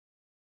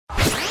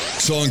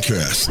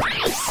SongCast.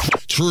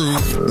 True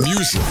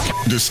music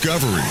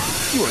discovery.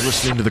 You are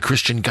listening to the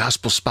Christian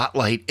Gospel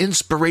Spotlight.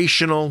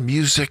 Inspirational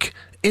music,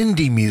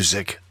 indie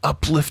music,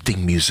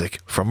 uplifting music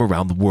from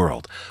around the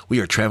world. We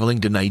are traveling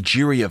to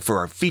Nigeria for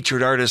our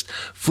featured artist,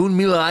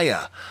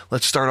 FunmiAyinke.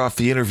 Let's start off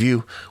the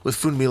interview with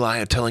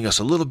FunmiAyinke telling us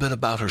a little bit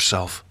about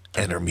herself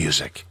and her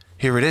music.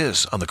 Here it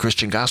is on the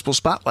Christian Gospel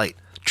Spotlight.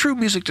 True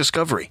music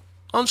discovery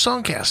on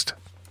SongCast.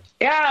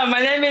 Yeah, my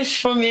name is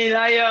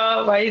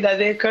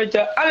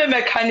FunmiAyinke. I'm a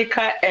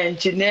mechanical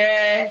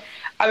engineer.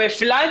 I'm a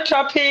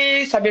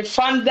philanthropist. I'm a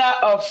founder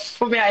of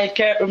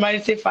FunmiAyinke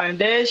Humanity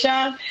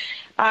Foundation.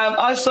 I'm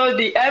also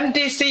the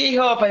MD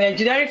CEO of an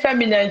engineering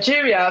firm in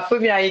Nigeria,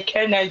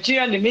 FunmiAyinke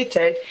Nigeria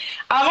Limited.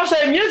 I'm also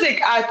a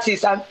music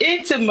artist. I'm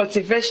into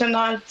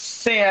motivational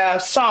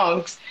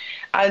songs.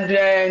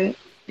 And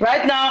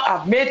right now,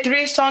 I've made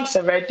 3 songs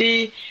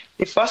already.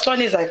 The first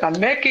one is I Can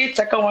Make It.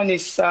 Second one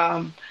is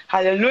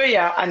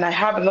Hallelujah. And I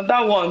have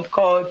another one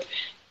called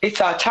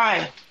It's Our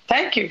Time.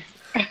 Thank you.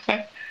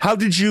 How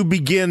did you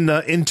begin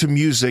into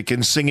music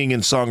and singing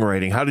and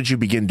songwriting? How did you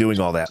begin doing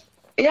all that?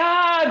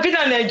 Yeah, being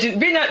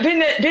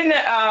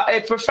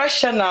a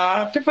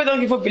professional, people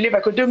don't even believe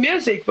I could do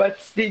music, but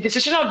the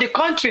decision of the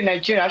country,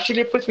 Nigeria,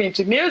 actually put me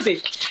into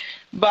music.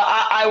 But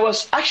I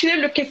was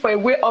actually looking for a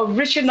way of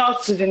reaching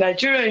out to the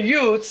Nigerian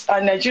youths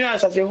and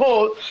Nigerians as a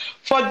whole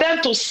for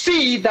them to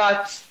see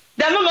that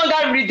they're no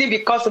longer reading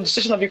because of the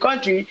situation of the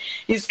country.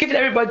 It's giving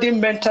everybody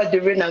mental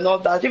drain and all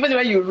that. Even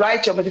when you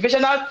write your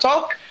motivational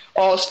talk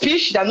or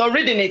speech, they're not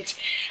reading it.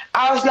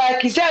 I was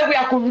like, is there a way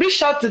I could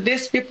reach out to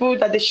these people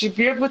that they should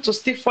be able to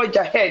still forge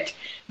ahead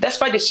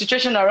despite the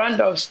situation around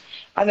us?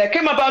 And I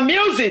came about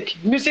music.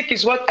 Music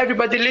is what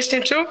everybody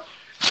listens to.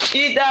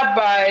 Either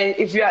by,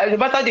 if you are, no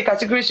matter the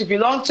categories you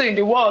belong to in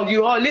the world,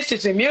 you all listen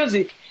to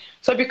music.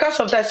 So because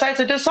of that, I decided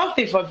to do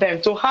something for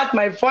them, to add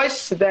my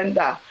voice to them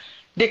that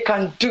they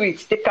can do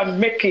it, they can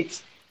make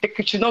it, they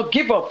should not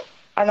give up.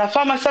 And I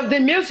found myself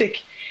doing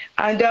music,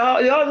 and they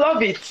all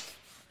love it.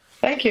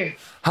 Thank you.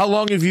 How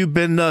long have you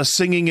been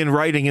singing and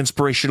writing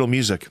inspirational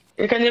music?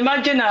 You can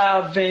imagine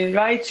I've been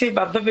writing,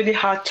 but I've not really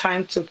had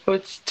time to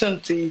put tune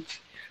to it.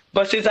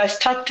 But since I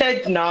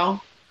started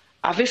now,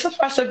 I've been so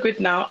far so good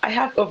now. I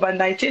have over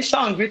 19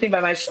 songs written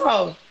by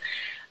myself,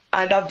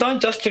 and I've done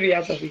just 3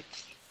 out of it.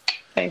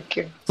 Thank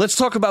you. Let's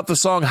talk about the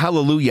song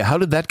Hallelujah. How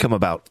did that come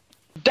about?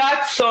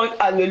 That song,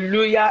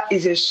 Hallelujah,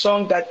 is a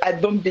song that I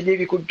don't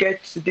believe it could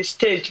get to this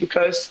stage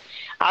because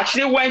I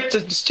actually went to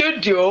the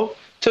studio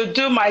to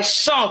do my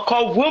song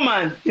called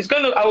Woman.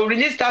 I will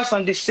release that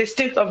on the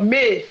 16th of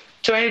May,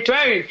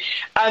 2020.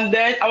 And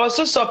then I was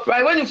so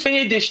surprised. When we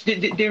finished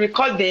the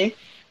recording,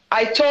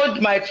 I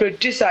told my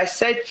producer, I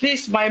said,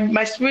 please,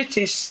 my spirit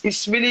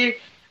is really,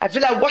 I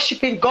feel like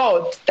worshiping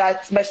God,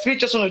 that my spirit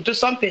just want to do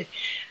something.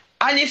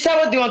 And he said,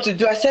 what do you want to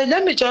do? I said,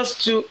 let me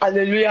just do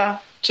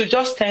Hallelujah to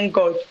just thank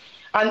God.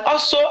 And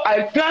also,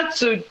 I plan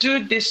to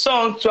do this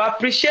song to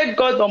appreciate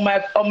God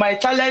on my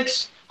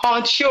talent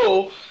hunt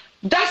show.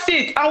 That's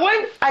it. And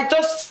when I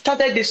just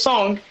started the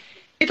song,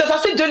 it was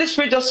as if the Holy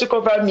Spirit just took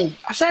over me.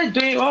 I started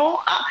doing, and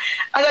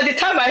at the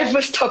time I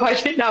even stopped, I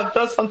didn't have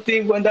done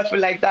something wonderful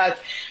like that.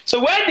 So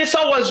when the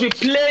song was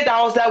replayed,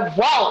 I was like,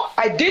 wow,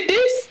 I did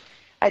this.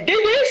 And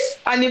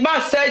the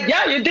man said,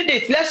 yeah, you did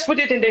it. Let's put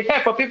it in the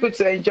air for people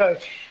to enjoy.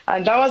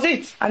 And that was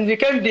it. And it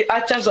became the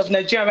anthems of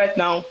Nigeria right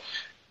now.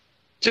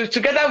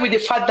 Together with the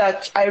fact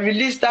that I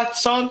released that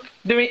song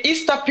during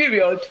Easter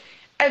period,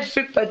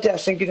 everybody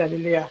is singing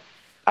Hallelujah.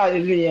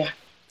 Hallelujah.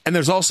 And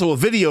there's also a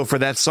video for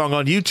that song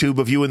on YouTube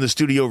of you in the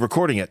studio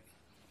recording it.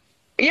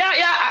 Yeah,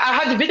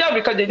 I had the video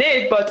recorded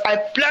it, but I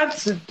plan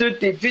to do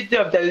the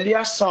video of the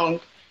Hallelujah song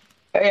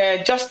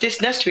just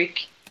this next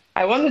week.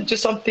 I want to do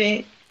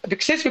something,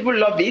 because since people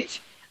love it,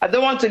 I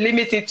don't want to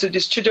limit it to the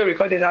studio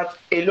recording that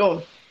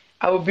alone.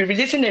 I will be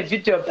releasing a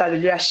video of the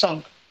Hallelujah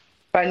song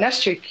by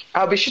next week.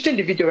 I'll be shooting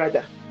the video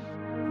rather.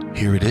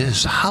 Here it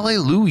is,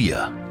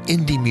 Hallelujah.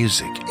 Indie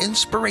music,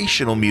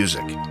 inspirational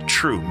music,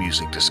 true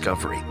music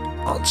discovery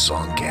on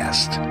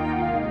SongCast.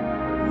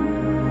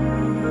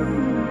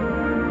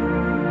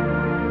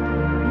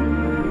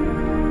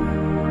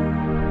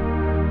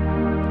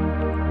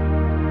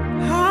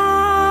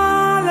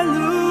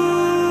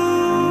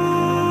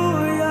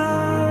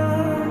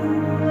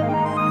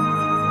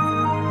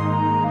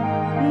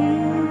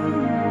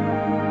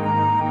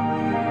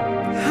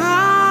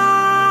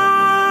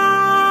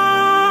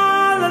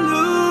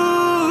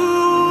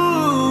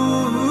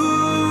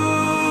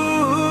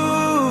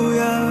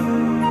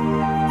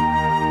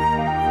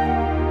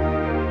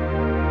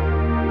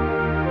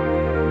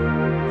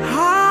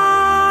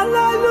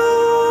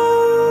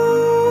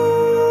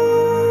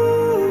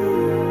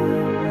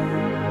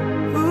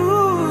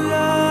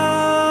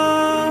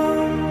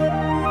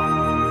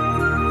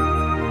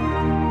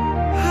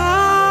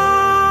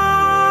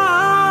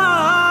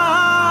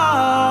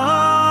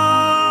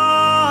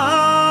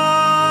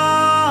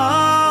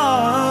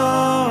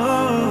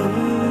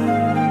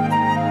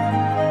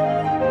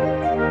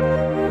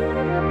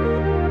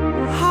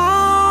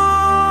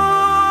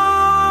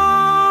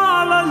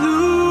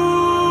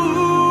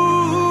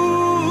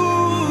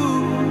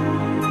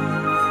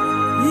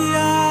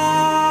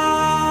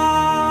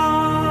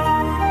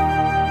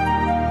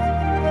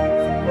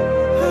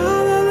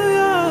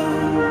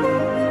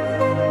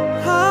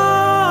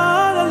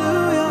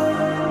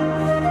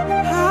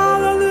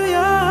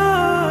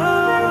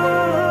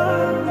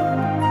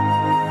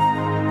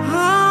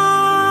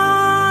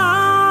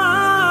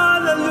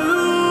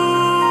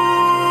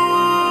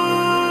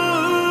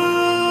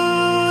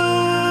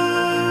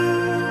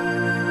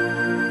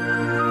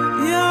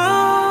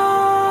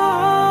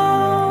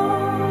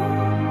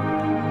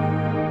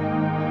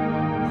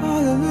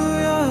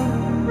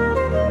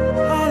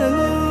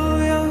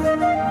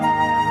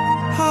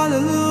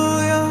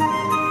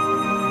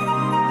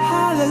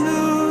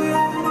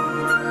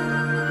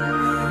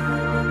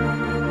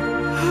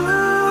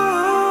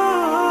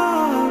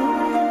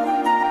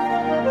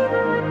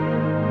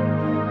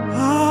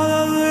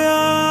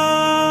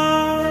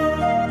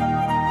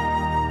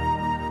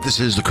 This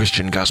is the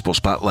Christian Gospel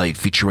Spotlight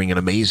featuring an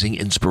amazing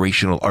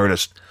inspirational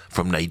artist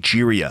from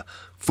Nigeria,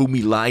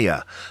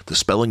 FunmiAyinke. The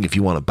spelling, if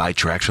you want to buy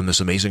tracks from this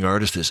amazing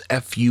artist, is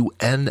FunmiAyinke.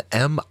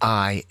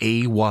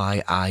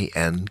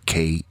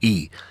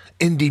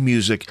 Indie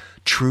music,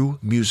 true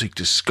music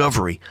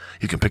discovery.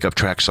 You can pick up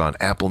tracks on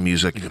Apple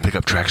Music. You can pick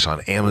up tracks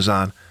on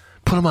Amazon.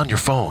 Put them on your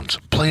phones.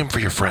 Play them for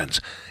your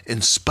friends.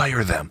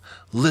 Inspire them.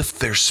 Lift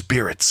their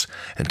spirits.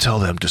 And tell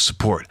them to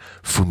support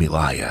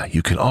FunmiAyinke.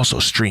 You can also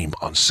stream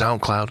on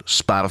SoundCloud,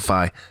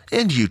 Spotify,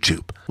 and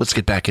YouTube. Let's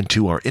get back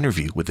into our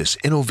interview with this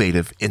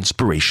innovative,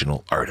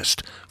 inspirational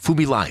artist.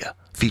 FunmiAyinke,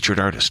 featured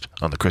artist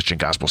on the Christian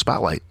Gospel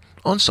Spotlight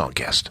on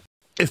SongCast.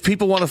 If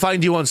people want to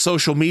find you on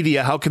social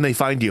media, how can they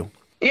find you?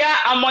 Yeah,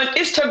 I'm on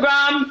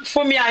Instagram,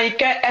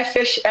 FunmiAyinke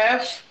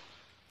FHF.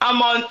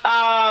 I'm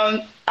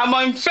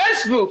on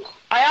Facebook.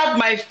 I have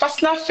my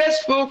personal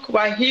Facebook,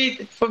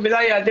 Wahid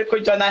FunmiAyinke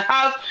Adekojo, and I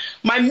have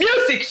my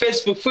music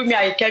Facebook,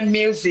 FunmiAyinke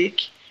Music.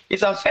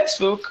 It's on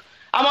Facebook.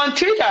 I'm on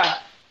Twitter,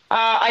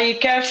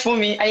 Ayinke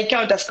Funmi,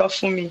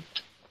 Ayinke_Funmi.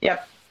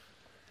 Yep.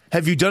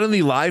 Have you done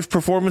any live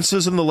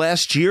performances in the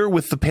last year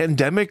with the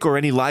pandemic or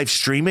any live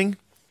streaming?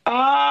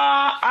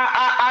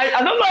 I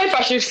don't know if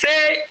I should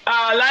say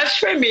live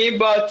streaming,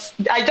 but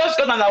I just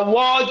got an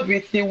award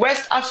with the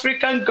West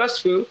African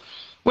Gospel,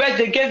 where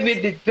they gave me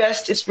the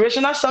best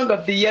inspirational song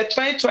of the year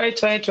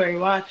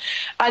 2020-2021,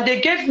 and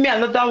they gave me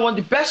another one,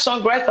 the best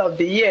songwriter of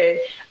the year,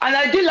 and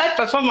I did live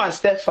performance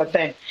there for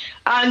them.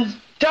 And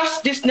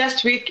just this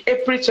next week,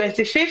 April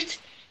 25th,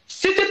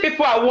 City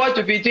People Award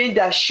will be doing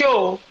their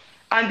show,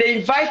 and they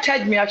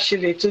invited me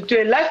actually to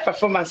do a live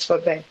performance for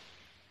them.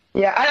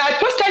 Yeah, and I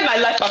posted my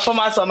live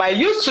performance on my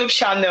YouTube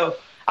channel.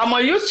 I'm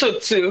on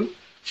YouTube too.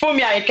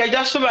 FunmiAyinke,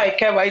 just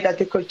FunmiAyinke Wahid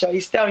Adekojo.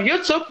 It's there on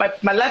YouTube.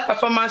 My live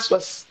performance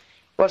was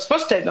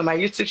posted on my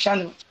YouTube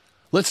channel.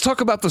 Let's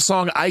talk about the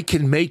song I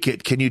Can Make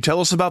It. Can you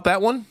tell us about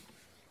that one?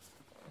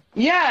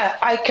 Yeah,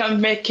 I Can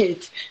Make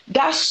It.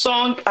 That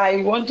song, I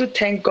want to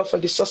thank God for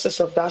the success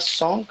of that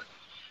song.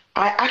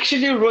 I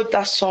actually wrote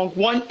that song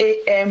 1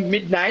 a.m.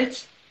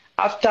 midnight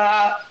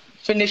after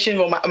finishing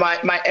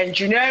my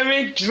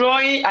engineering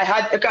drawing.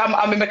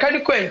 I'm a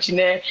mechanical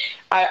engineer.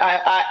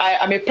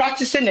 I'm a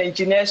practicing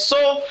engineer.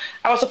 So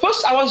I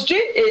was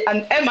doing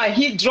an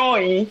MIE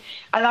drawing,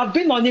 and I've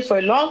been on it for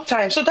a long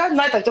time. So that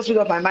night I just made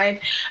up my mind.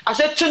 I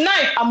said,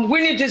 tonight I'm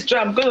winning this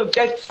drawing. I'm going to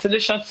get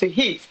solution to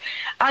it.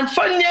 And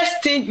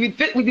funniest thing, with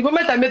the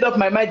moment I made up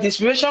my mind, the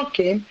inspiration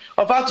came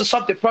of how to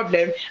solve the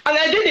problem, and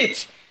I did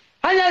it.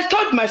 And I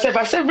told myself,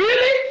 I said,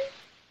 really?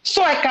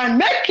 So I can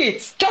make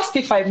it, just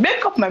if I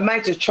make up my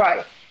mind to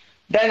try.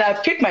 Then I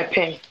pick my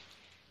pen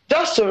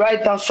just to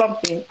write down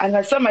something, and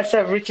I saw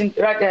myself putting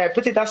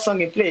that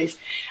song in place.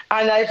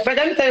 And let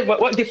me tell you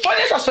what the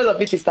funniest aspect of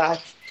it is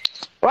that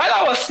while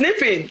I was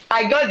sleeping,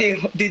 I got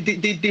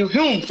the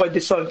hymn for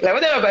the song. Like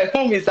whatever my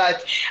hymn is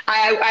that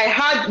I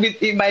had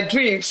in my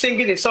dream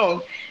singing the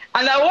song.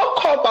 And I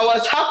woke up, I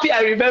was happy,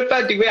 I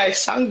remembered the way I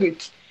sang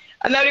it.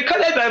 And I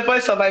recorded my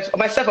voice on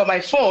myself on my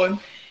phone.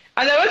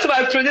 And I went to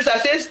my producer, I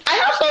said, I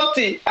have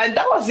something. And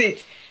that was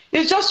it.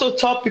 It's just to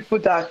tell people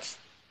that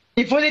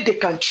if only they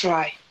can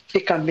try,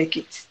 they can make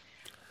it.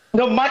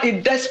 No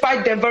matter,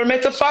 despite the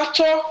environmental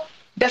factor,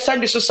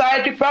 despite the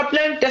society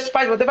problem,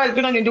 despite whatever is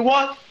going on in the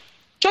world,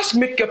 just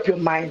make up your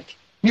mind.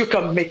 You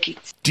can make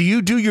it. Do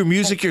you do your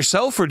music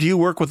yourself, or do you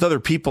work with other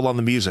people on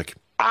the music?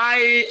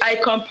 I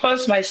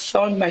compose my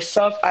song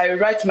myself. I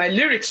write my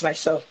lyrics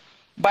myself.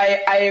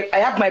 But I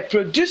have my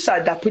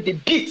producer that put the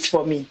beats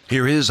for me.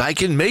 Here is I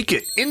Can Make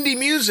It, indie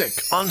music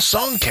on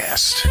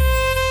SongCast.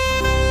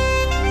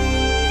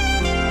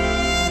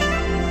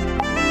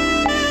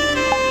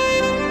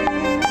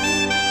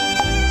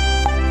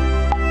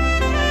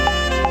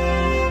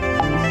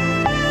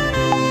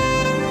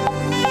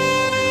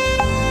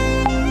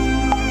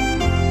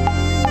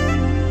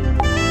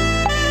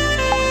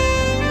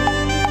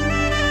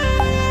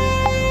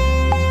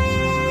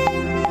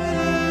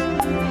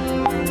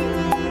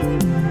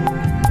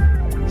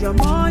 Your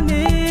morning,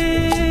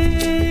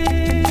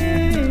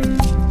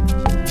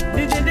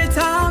 did they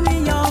tell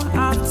me your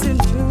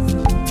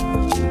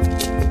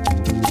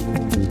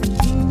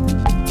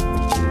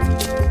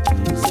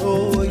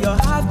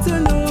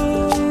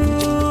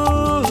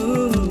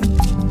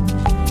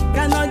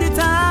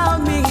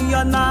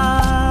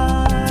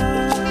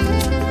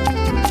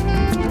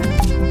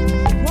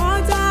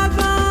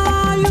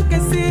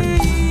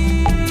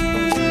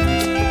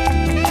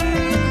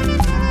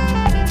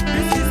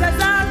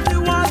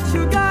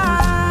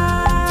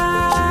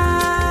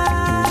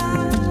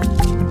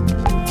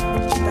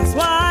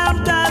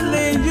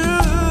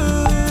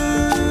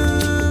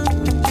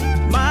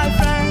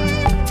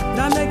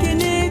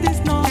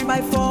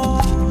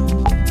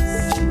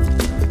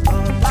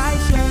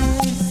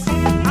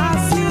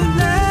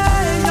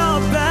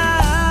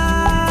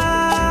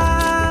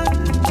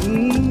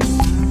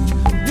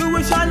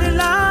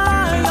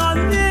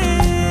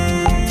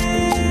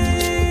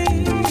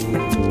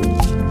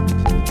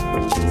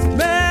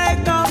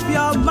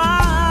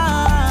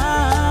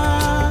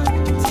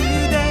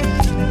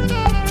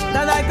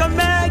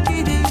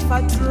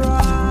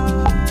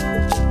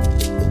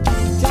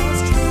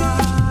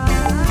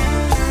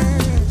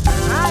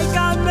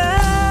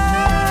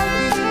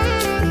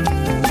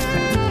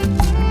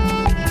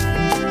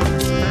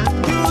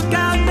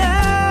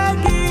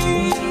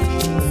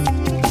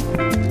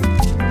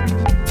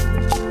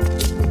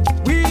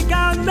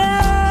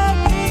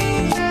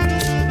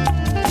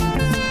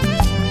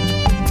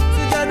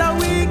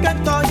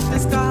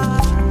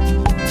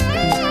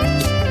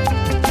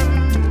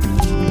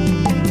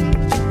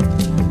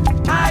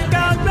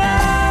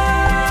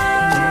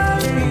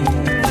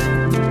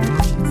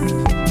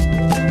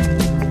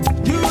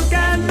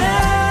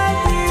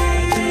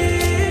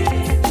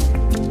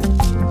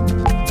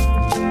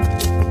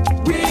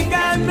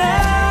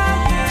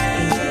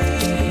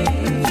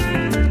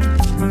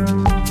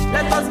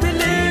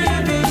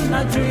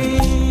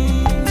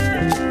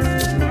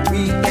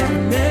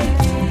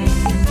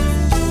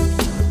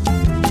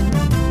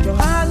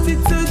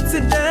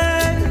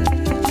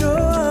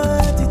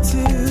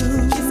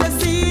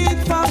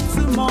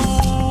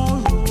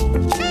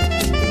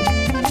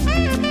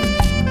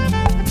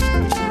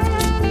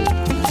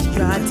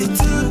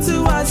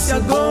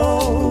your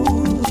goal,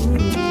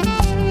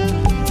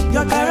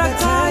 your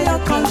character, your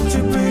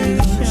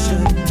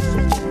contribution.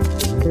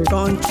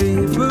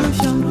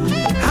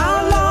 How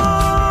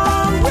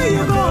long will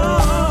you go?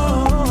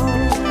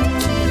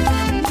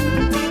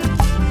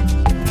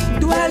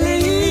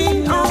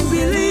 Dwelling on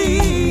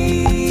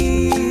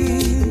belief.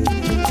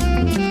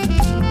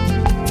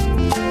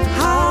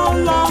 How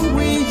long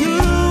will you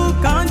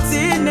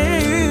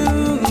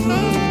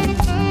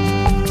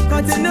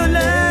continue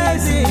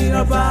lazy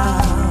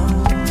about?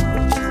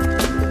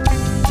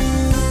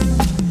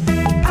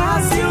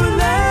 As you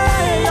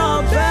lay your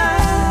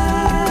bed,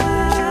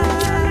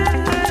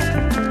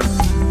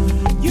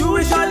 you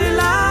will surely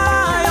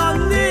lie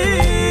on it.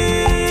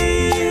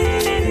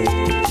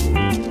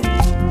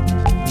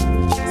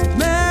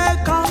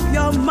 Make up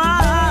your mind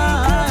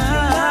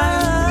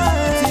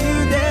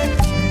today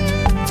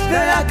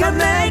that I can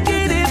make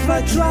it if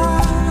I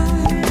try.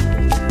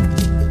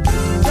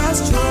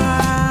 Just try.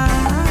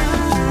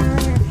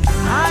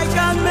 I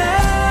can make.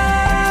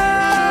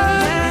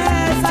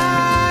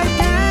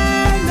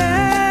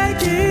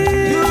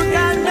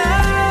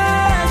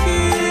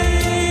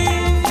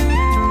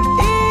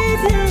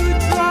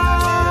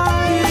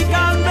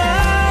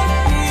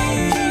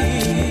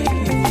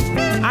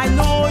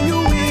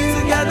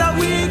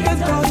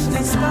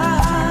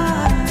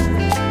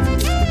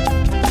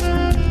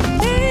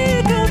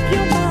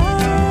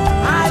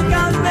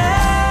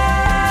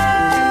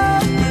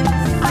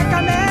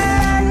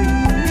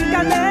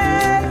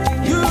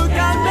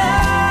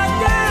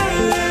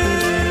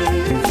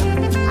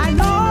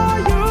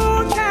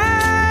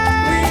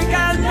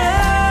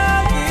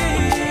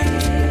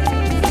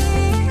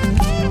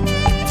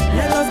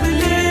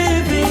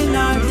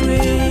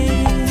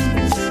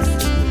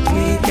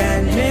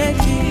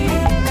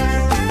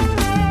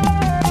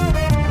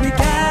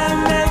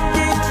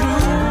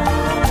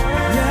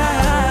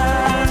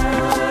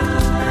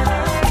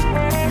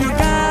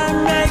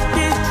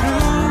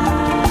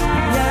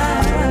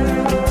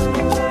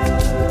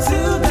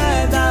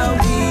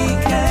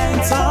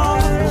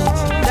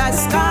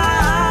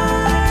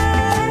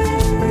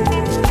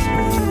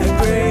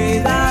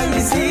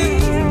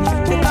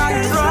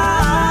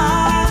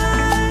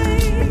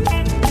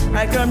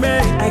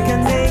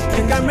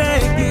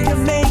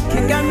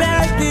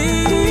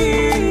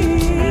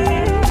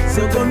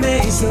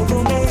 So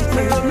go make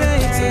it, I'm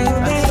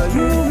sure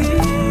you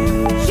will.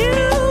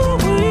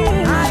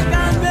 I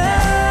can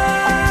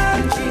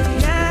make it,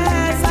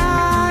 yes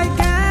I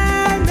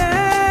can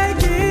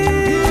make it.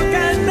 You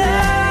can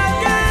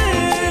make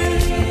it,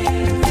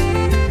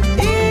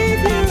 if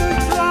you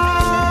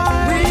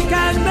try. We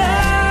can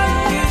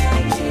make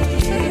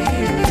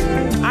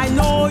it, I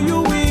know you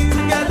will.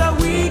 Together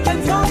we can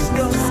touch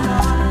the sky.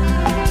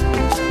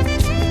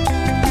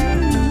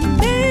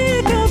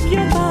 Make up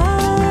your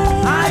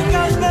mind. I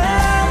can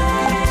make.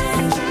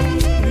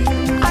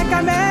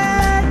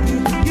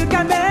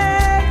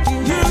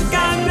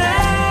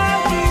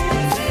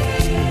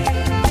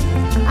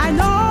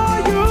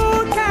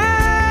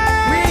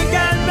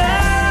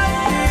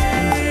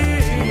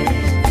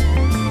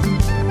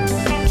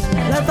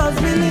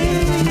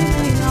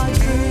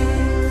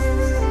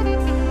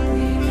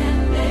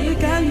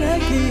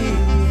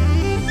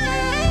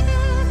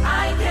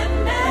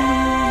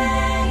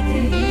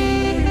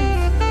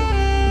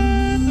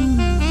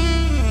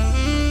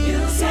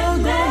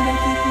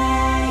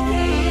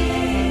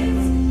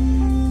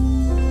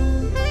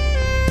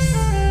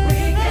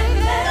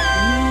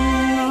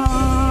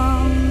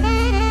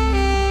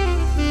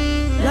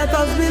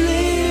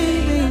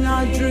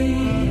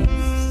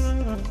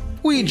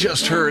 We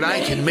just heard I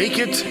Can Make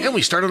It, and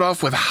we started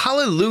off with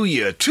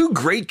Hallelujah, two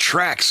great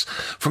tracks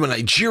from a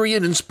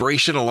Nigerian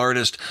inspirational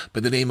artist by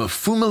the name of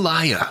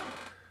FunmiAyinke.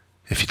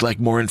 If you'd like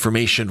more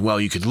information, well,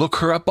 you could look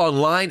her up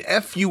online,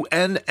 FunmiAyinke.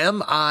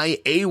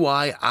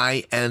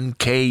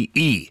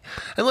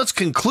 And let's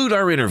conclude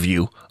our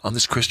interview on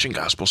this Christian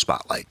Gospel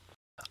Spotlight.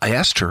 I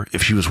asked her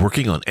if she was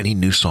working on any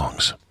new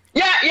songs.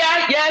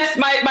 Yes.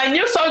 My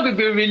new song will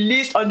be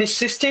released on the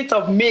 16th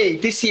of May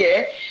this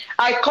year.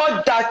 I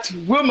called that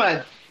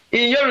Woman.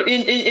 In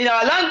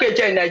our language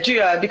in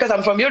Nigeria, because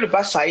I'm from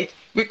Yoruba side,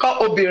 we call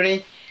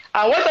Obirin.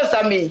 And what does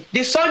that mean?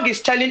 The song is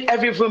telling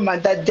every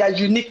woman that they are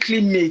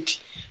uniquely made.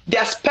 They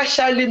are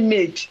specially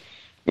made.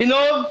 You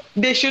know,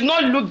 they should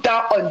not look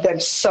down on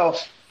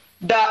themselves.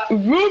 That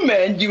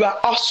women, you are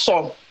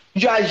awesome.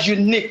 You are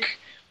unique.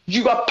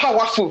 You are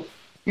powerful.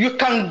 You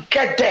can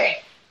get there.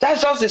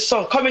 That's just the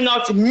song coming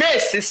out May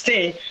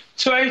 16,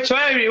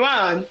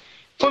 2021.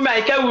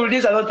 FunmiAyinke will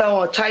release another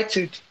one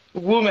titled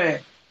Woman,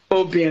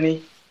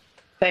 Obirin.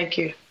 Thank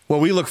you. Well,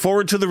 we look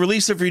forward to the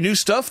release of your new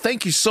stuff.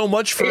 Thank you so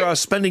much for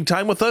spending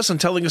time with us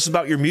and telling us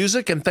about your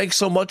music. And thanks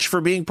so much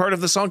for being part of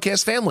the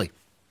SongCast family.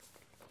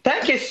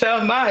 Thank you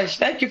so much.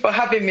 Thank you for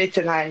having me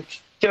tonight.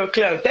 Joe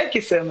Clark, thank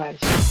you so much.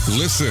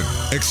 Listen,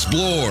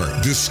 explore,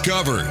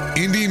 discover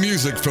indie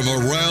music from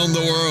around the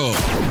world.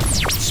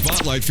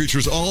 Spotlight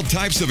features all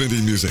types of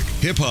indie music: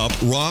 hip-hop,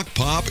 rock,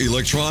 pop,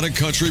 electronic,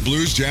 country,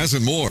 blues, jazz,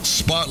 and more.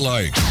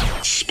 Spotlight.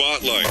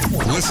 Spotlight.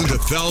 Listen to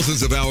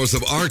thousands of hours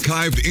of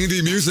archived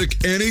indie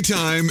music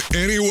anytime,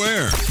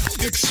 anywhere.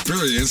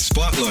 Experience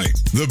Spotlight.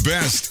 The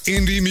best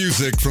indie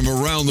music from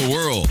around the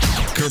world.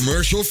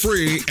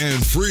 Commercial-free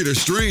and free to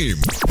stream.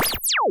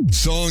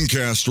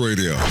 SongCast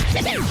Radio.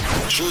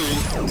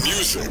 True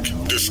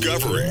music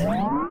discovery.